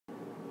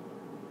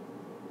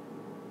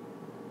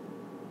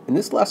In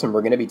this lesson,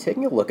 we're going to be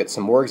taking a look at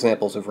some more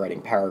examples of writing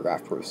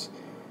paragraph proofs.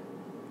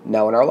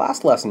 Now, in our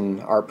last lesson,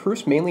 our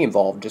proofs mainly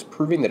involved just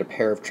proving that a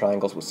pair of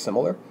triangles was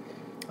similar.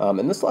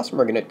 In this lesson,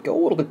 we're going to go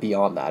a little bit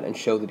beyond that and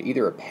show that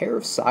either a pair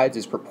of sides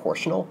is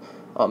proportional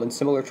in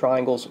similar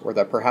triangles, or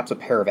that perhaps a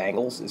pair of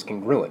angles is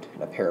congruent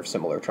in a pair of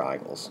similar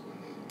triangles.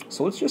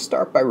 So let's just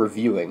start by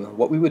reviewing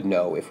what we would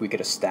know if we could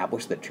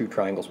establish that two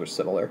triangles were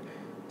similar.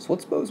 So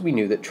let's suppose we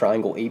knew that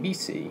triangle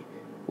ABC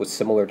was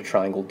similar to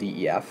triangle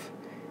DEF,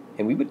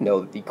 and we would know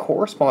that the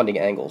corresponding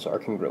angles are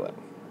congruent.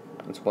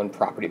 That's one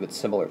property that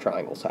similar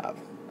triangles have.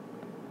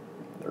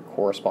 Their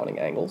corresponding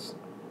angles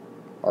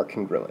are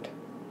congruent.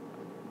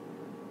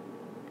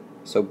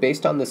 So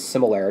based on this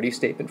similarity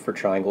statement for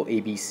triangle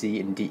ABC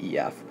and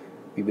DEF,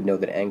 we would know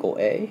that angle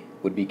A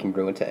would be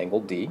congruent to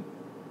angle D,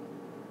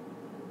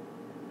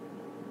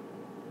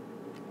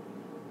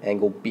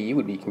 angle B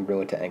would be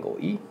congruent to angle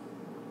E,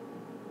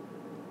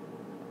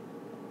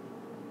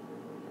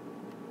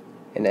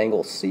 and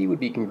angle C would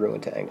be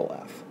congruent to angle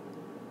F.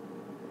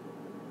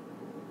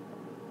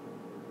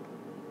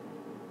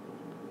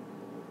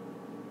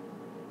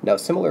 Now,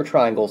 similar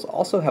triangles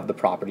also have the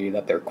property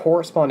that their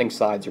corresponding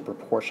sides are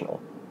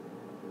proportional.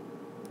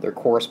 Their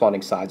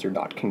corresponding sides are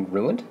not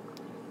congruent,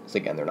 so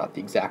again, they're not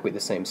exactly the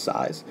same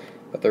size,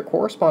 but their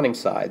corresponding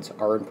sides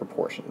are in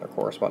proportion. Their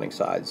corresponding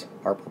sides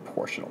are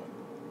proportional.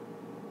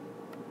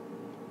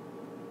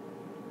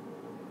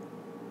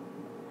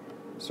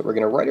 So we're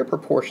going to write a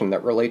proportion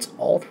that relates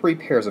all three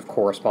pairs of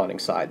corresponding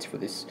sides for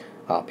this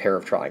pair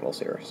of triangles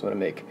here. So I'm going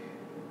to make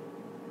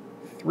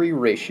three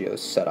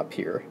ratios set up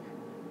here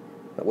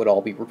that would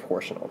all be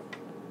proportional.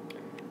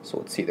 So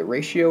let's see, the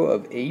ratio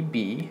of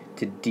AB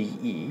to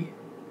DE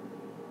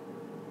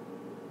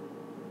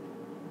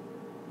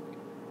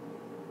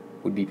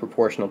would be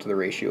proportional to the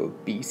ratio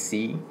of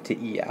BC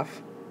to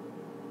EF.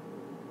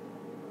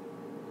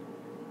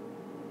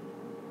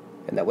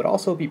 And that would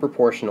also be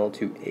proportional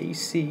to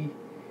AC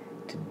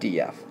to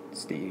DF.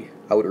 It's the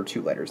outer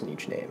two letters in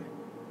each name.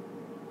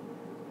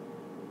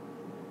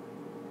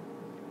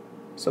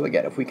 So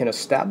again, if we can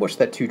establish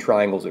that two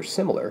triangles are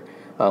similar,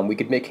 we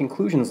could make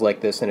conclusions like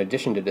this in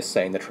addition to just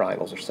saying the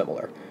triangles are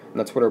similar. And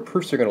that's what our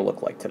proofs are going to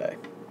look like today.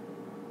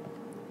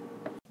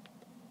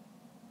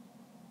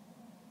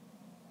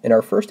 In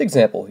our first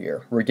example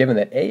here, we're given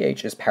that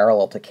AH is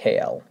parallel to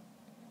KL,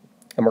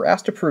 and we're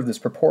asked to prove this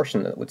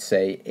proportion that would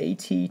say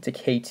AT to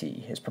KT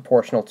is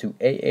proportional to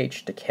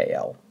AH to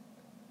KL.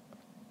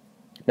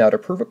 Now, to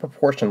prove a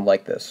proportion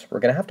like this, we're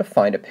going to have to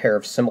find a pair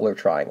of similar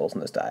triangles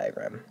in this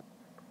diagram.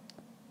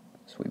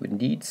 So we would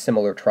need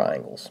similar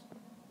triangles.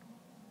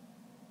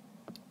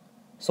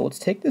 So let's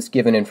take this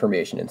given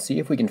information and see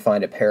if we can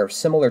find a pair of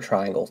similar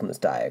triangles in this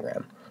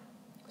diagram.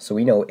 So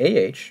we know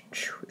AH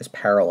is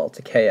parallel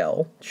to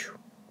KL,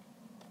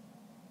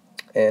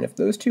 and if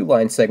those two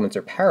line segments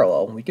are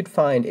parallel, we could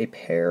find a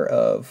pair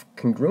of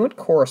congruent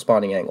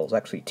corresponding angles,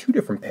 actually two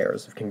different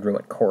pairs of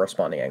congruent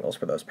corresponding angles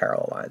for those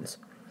parallel lines.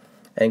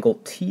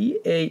 Angle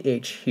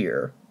TAH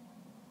here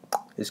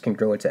is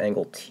congruent to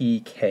angle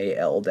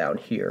TKL down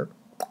here,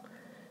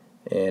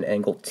 and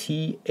angle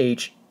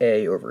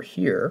THA over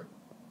here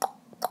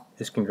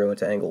is congruent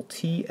to angle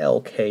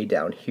TLK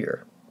down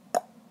here.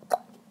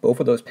 Both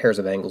of those pairs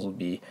of angles would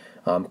be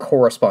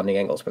corresponding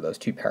angles for those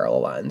two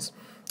parallel lines,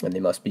 and they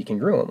must be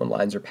congruent when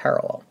lines are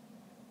parallel.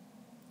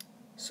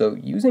 So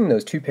using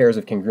those two pairs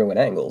of congruent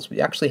angles, we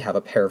actually have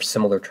a pair of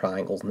similar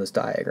triangles in this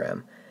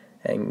diagram.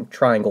 And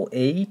triangle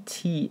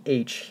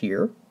ATH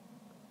here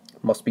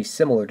must be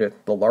similar to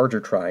the larger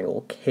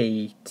triangle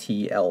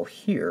KTL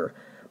here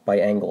by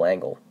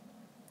angle-angle.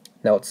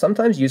 Now, it's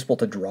sometimes useful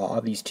to draw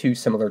these two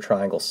similar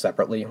triangles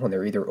separately when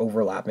they're either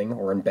overlapping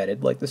or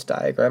embedded like this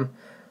diagram.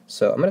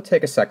 So I'm going to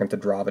take a second to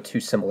draw the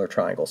two similar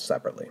triangles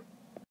separately.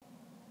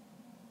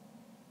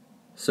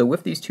 So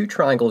with these two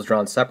triangles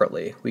drawn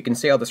separately, we can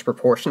see how this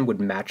proportion would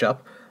match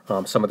up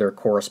some of their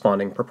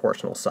corresponding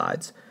proportional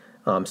sides.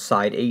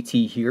 Side AT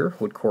here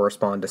would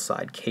correspond to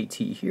side KT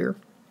here,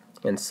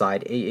 and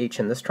side AH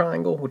in this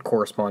triangle would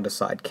correspond to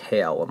side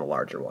KL in the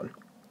larger one.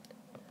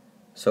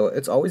 So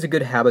it's always a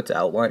good habit to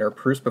outline our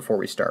proofs before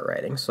we start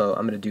writing, so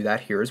I'm going to do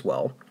that here as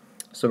well.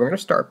 So we're going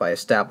to start by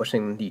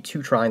establishing the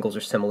two triangles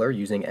are similar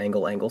using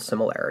angle-angle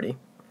similarity.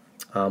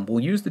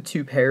 We'll use the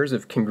two pairs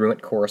of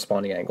congruent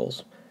corresponding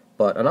angles,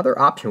 but another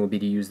option would be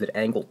to use that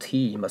angle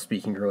T must be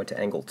congruent to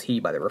angle T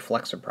by the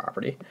reflexive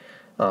property.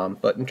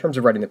 But in terms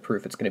of writing the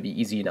proof, it's going to be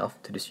easy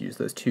enough to just use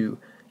those two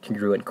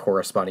congruent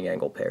corresponding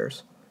angle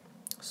pairs.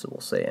 So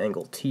we'll say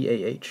angle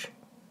TAH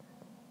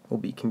will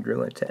be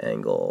congruent to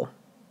angle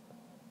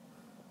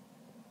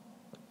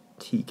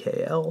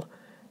TKL,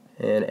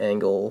 and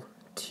angle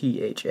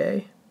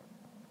THA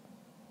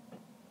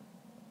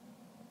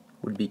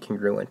would be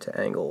congruent to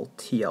angle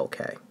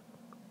TLK.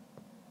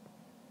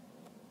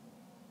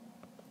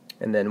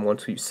 And then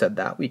once we've said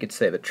that, we could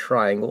say the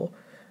triangle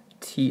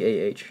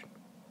TAH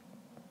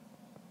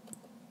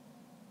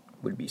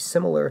would be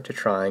similar to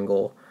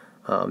triangle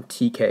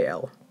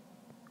TKL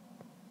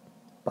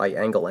by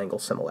angle-angle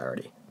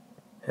similarity.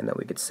 And then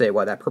we could say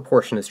why that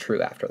proportion is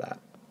true after that.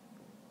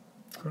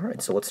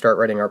 Alright, so let's start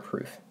writing our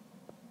proof.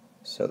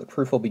 So the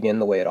proof will begin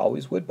the way it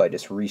always would, by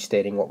just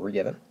restating what we're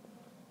given.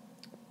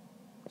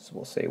 So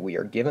we'll say we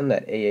are given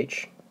that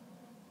AH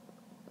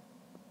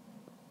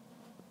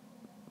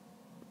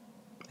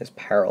is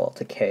parallel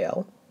to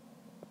KL.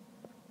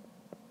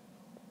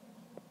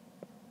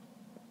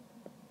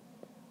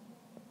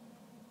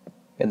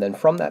 And then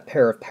from that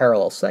pair of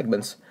parallel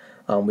segments,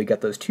 we get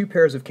those two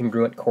pairs of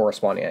congruent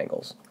corresponding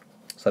angles.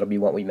 So that'll be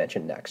what we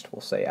mentioned next.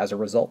 We'll say, as a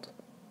result,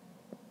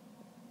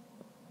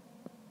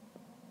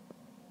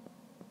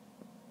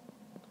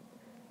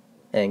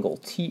 angle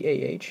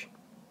TAH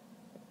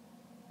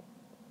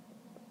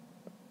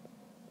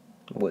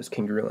was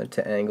congruent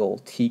to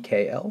angle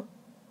TKL,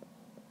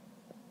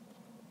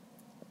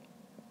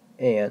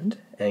 and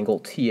angle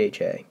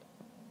THA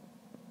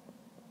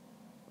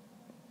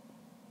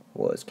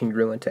was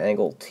congruent to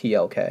angle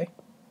TLK,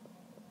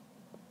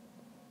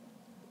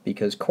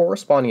 because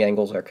corresponding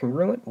angles are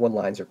congruent when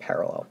lines are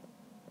parallel.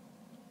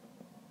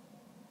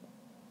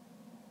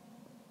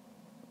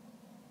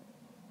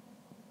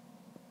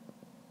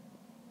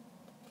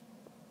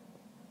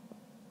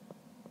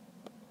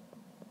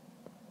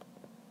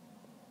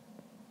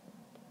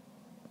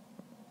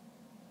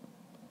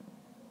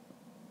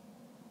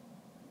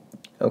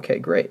 Okay,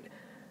 great.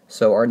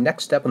 So our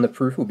next step in the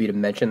proof will be to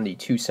mention the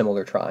two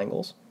similar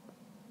triangles.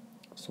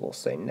 So we'll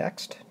say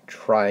next,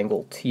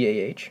 triangle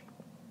TAH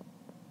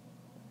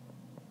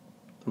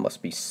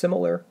must be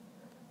similar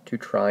to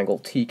triangle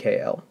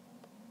TKL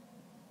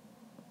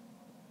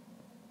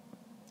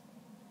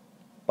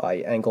by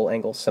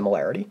angle-angle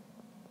similarity.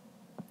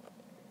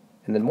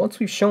 And then once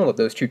we've shown that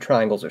those two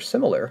triangles are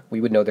similar, we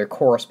would know their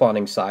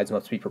corresponding sides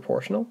must be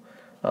proportional,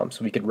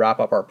 so we could wrap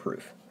up our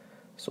proof.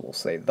 So we'll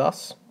say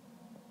thus,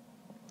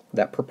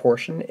 that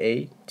proportion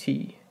AT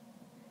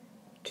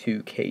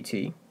to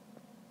KT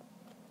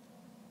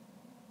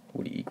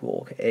would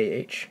equal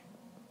AH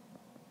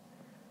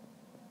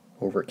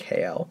over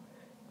KL.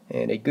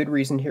 And a good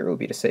reason here would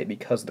be to say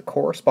because the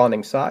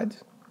corresponding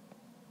sides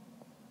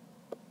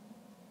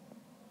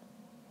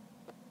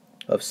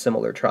of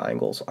similar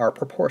triangles are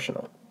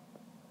proportional.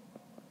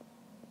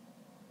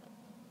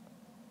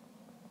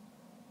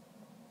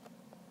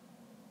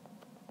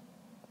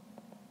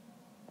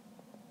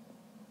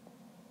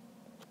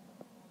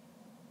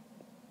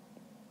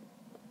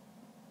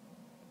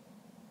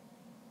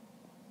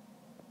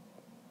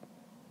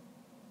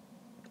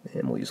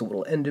 And we'll use a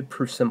little ended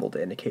proof symbol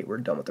to indicate we're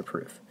done with the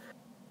proof.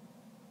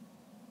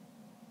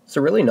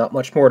 So really not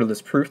much more to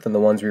this proof than the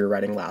ones we were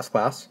writing last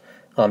class,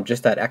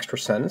 just that extra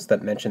sentence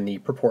that mentioned the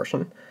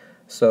proportion.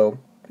 So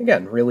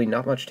again, really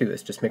not much to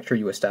this, just make sure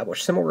you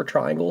establish similar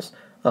triangles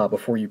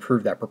before you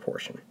prove that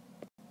proportion.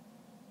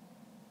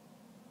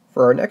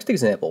 For our next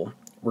example,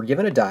 we're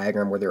given a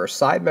diagram where there are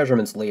side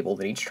measurements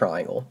labeled in each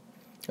triangle,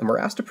 and we're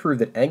asked to prove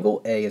that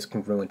angle A is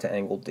congruent to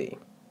angle D.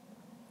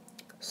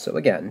 So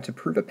again, to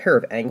prove a pair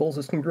of angles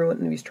is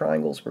congruent in these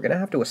triangles, we're going to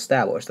have to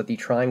establish that the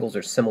triangles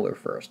are similar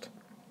first.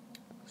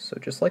 So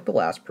just like the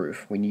last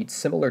proof, we need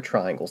similar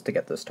triangles to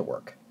get this to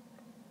work.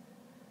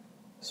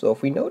 So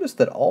if we notice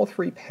that all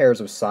three pairs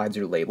of sides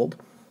are labeled,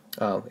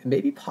 it may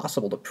be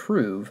possible to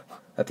prove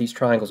that these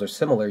triangles are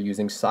similar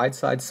using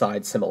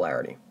side-side-side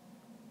similarity.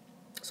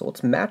 So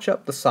let's match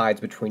up the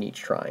sides between each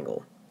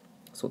triangle.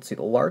 So let's see,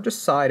 the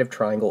largest side of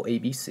triangle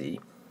ABC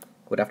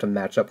would have to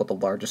match up with the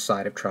largest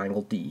side of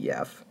triangle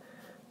DEF.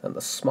 And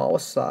the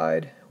smallest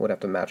side would have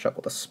to match up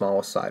with the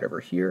smallest side over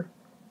here.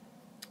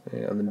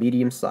 And the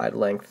medium side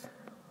length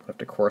would have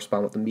to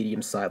correspond with the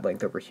medium side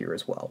length over here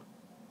as well.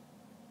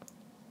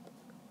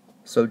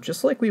 So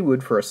just like we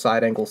would for a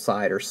side angle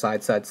side or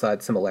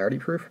side-side-side similarity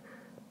proof,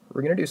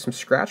 we're going to do some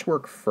scratch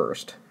work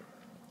first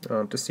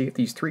to see if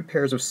these three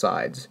pairs of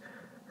sides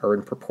are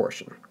in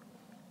proportion.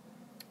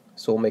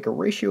 So we'll make a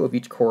ratio of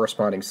each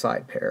corresponding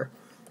side pair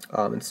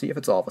and see if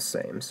it's all the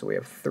same. So we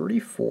have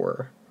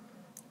 34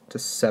 to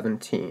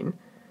 17,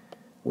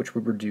 which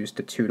would reduce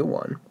to 2 to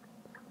 1.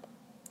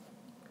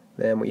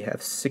 Then we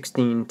have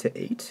 16 to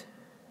 8,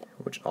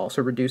 which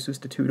also reduces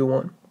to 2 to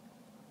 1.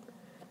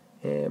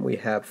 And we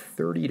have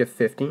 30 to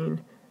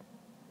 15,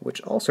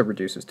 which also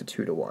reduces to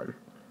 2 to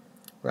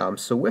 1.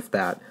 So with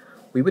that,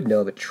 we would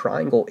know that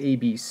triangle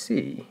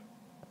ABC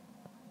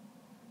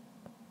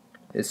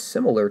is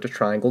similar to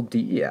triangle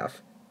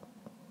DEF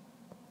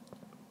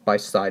by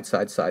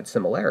side-side-side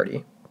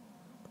similarity.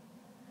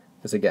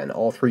 Because again,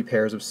 all three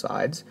pairs of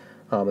sides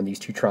and these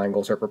two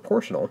triangles are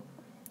proportional.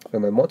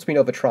 And then once we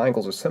know the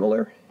triangles are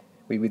similar,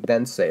 we would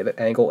then say that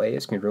angle A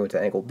is congruent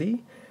to angle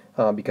D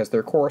because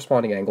their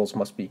corresponding angles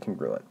must be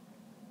congruent.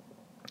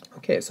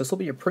 Okay, so this will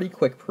be a pretty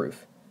quick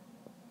proof.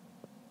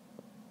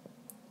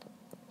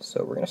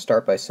 So we're going to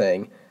start by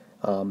saying,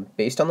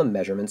 based on the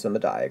measurements in the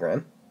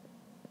diagram,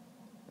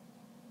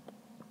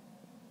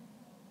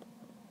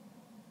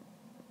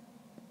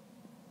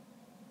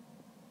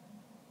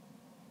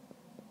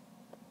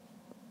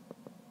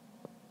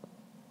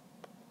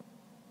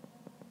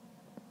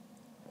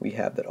 we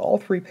have that all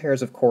three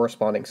pairs of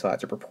corresponding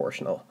sides are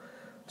proportional.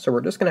 So we're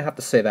just going to have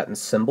to say that in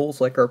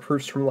symbols like our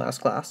proofs from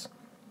last class.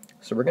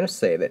 So we're going to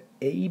say that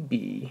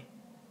AB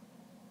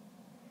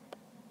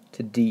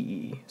to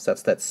DE, so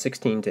that's that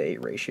 16 to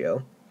 8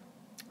 ratio,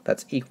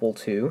 that's equal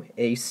to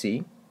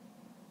AC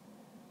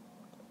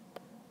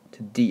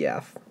to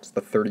DF, it's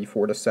the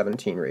 34 to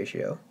 17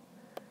 ratio,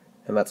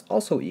 and that's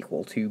also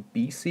equal to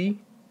BC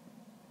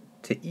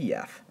to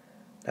EF,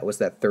 that was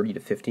that 30 to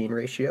 15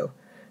 ratio,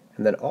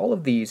 and then all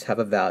of these have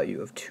a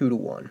value of 2 to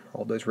 1,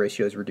 all those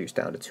ratios reduced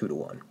down to 2 to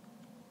 1.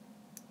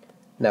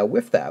 Now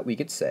with that, we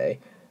could say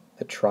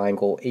the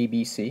triangle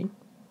ABC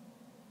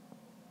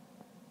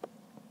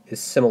is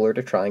similar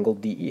to triangle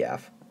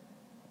DEF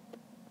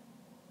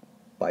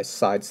by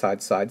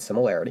side-side-side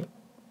similarity.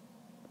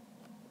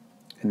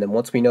 And then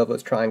once we know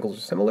those triangles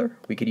are similar,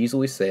 we could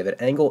easily say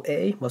that angle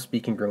A must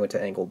be congruent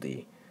to angle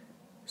D.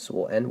 So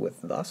we'll end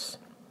with thus.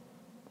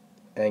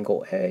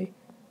 Angle A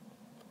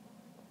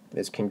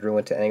is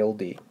congruent to angle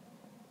D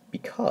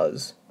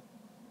because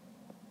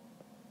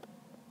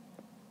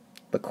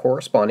the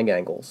corresponding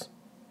angles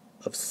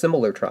of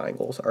similar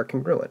triangles are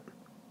congruent.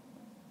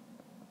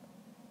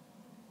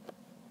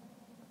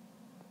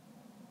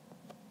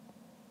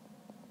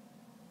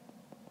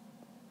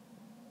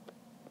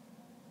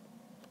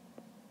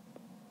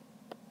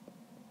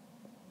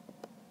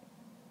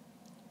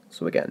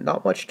 So again,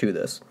 not much to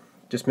this.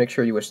 Just make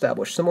sure you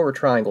establish similar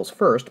triangles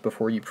first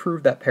before you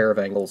prove that pair of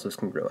angles is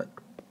congruent.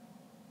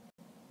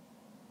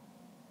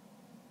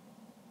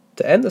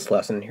 To end this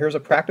lesson, here's a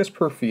practice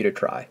proof for you to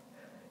try.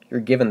 You're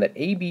given that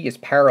AB is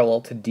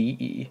parallel to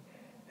DE,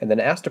 and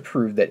then asked to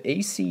prove that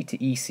AC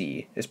to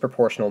EC is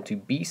proportional to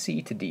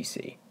BC to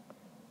DC.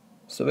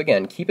 So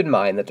again, keep in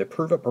mind that to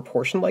prove a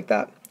proportion like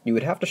that, you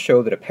would have to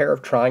show that a pair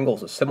of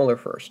triangles is similar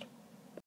first.